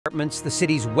apartments, the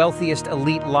city's wealthiest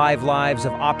elite live lives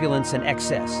of opulence and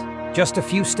excess. Just a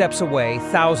few steps away,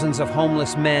 thousands of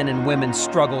homeless men and women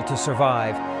struggle to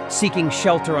survive, seeking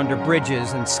shelter under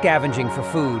bridges and scavenging for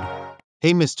food.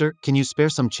 Hey mister, can you spare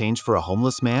some change for a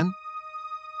homeless man?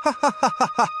 Ha ha ha ha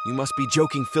ha! You must be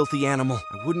joking, filthy animal.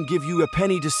 I wouldn't give you a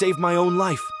penny to save my own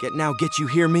life. Get you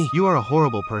hear me? You are a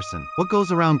horrible person. What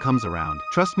goes around comes around.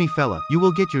 Trust me, fella, you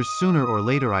will get yours sooner or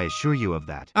later, I assure you of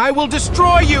that. I will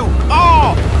destroy you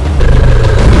all!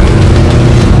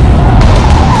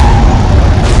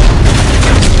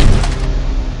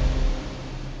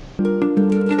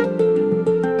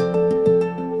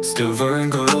 Silver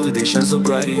and gold, they shine so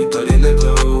bright, but in the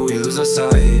glow, we lose our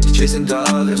sight. Chasing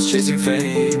dollars, chasing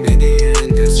fame, in the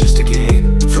end, it's just a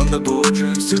game. From the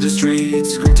boardrooms to the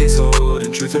streets, greed takes hold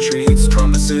and truth retreats.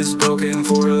 Promises broken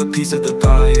for a piece of the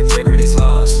pie, integrity's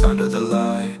lost under the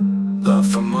lie. Love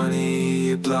for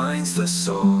money, it blinds the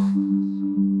soul,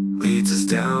 leads us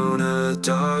down a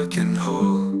darkened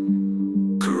hole.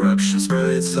 Corruption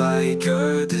spreads like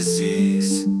a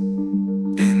disease.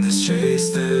 In this chase,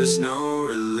 there's no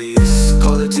release.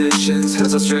 Politicians,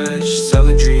 heads outstretched,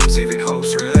 selling dreams, leaving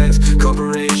hopes wrecked.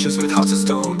 Corporations with hearts of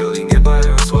stone, building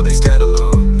empires while they stand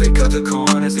alone. They cut the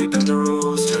corners, they bend the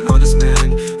rules, turn honest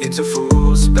men into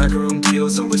fools. Backroom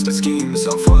deals and whispered schemes,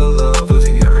 all for the love of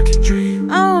the American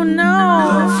dream. Oh no!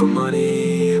 Love for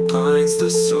money, it blinds the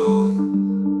soul,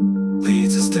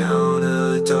 leads us down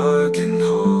a darkened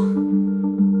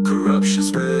hole. Corruption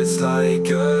spreads like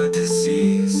a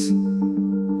disease.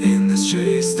 In this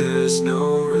chase, there's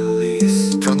no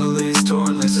release. From the least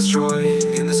torn, let's destroy.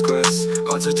 In this quest,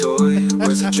 hearts a toy.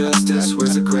 Where's the justice,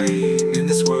 where's the grain? In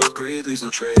this world, greed leaves no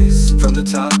trace. From the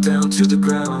top down to the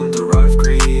ground, the rod of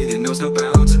greed, it knows no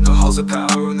bounds. No halls of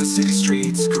power in the city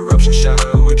streets. Corruption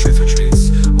shadow where truth retreats.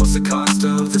 What's the cost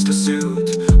of this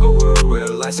pursuit? A world where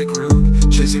lies take root.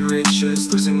 Chasing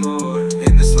riches, losing more.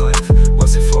 In this life,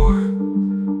 what's it for?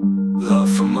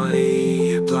 Love for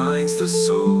money, it blinds the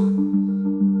soul,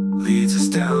 leads us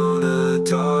down a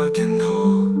darkened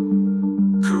hole.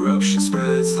 Corruption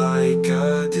spreads like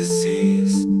a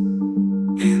disease.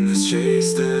 In this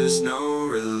chase, there's no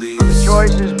release. The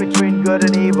choice is between good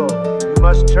and evil. We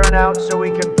must turn out so we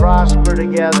can prosper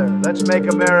together. Let's make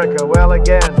America well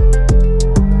again.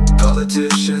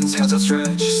 Politicians, hands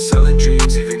outstretched, selling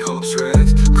dreams, leaving hopes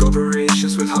wrecked.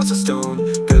 Corporations with hearts of stone,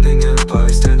 building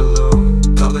empires stand alone.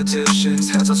 Politicians,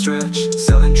 hands outstretched,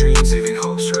 selling dreams, leaving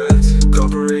hopes wrecked.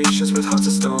 Corporations with hearts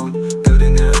of stone,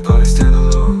 building empires stand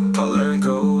alone. Color and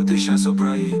gold, they shine so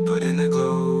bright, but in the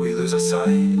glow, we lose our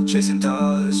sight. Chasing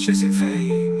dollars, chasing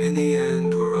fame, in the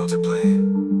end, we're all to blame.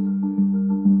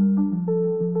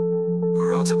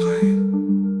 We're all to blame.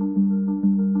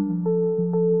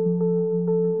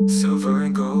 Silver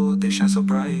and gold, they shine so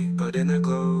bright, but in the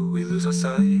glow, we lose our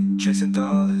sight. Chasing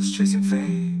dollars, chasing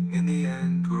fame, in the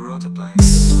end, we're all to blame.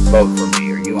 Vote for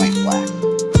me or you ain't black.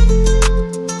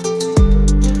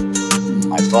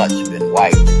 My butt's been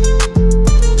wiped.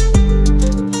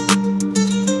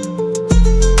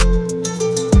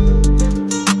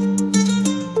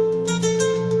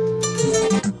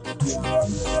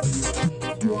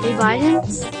 Hey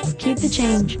Biden, keep the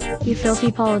change, you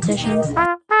filthy politician.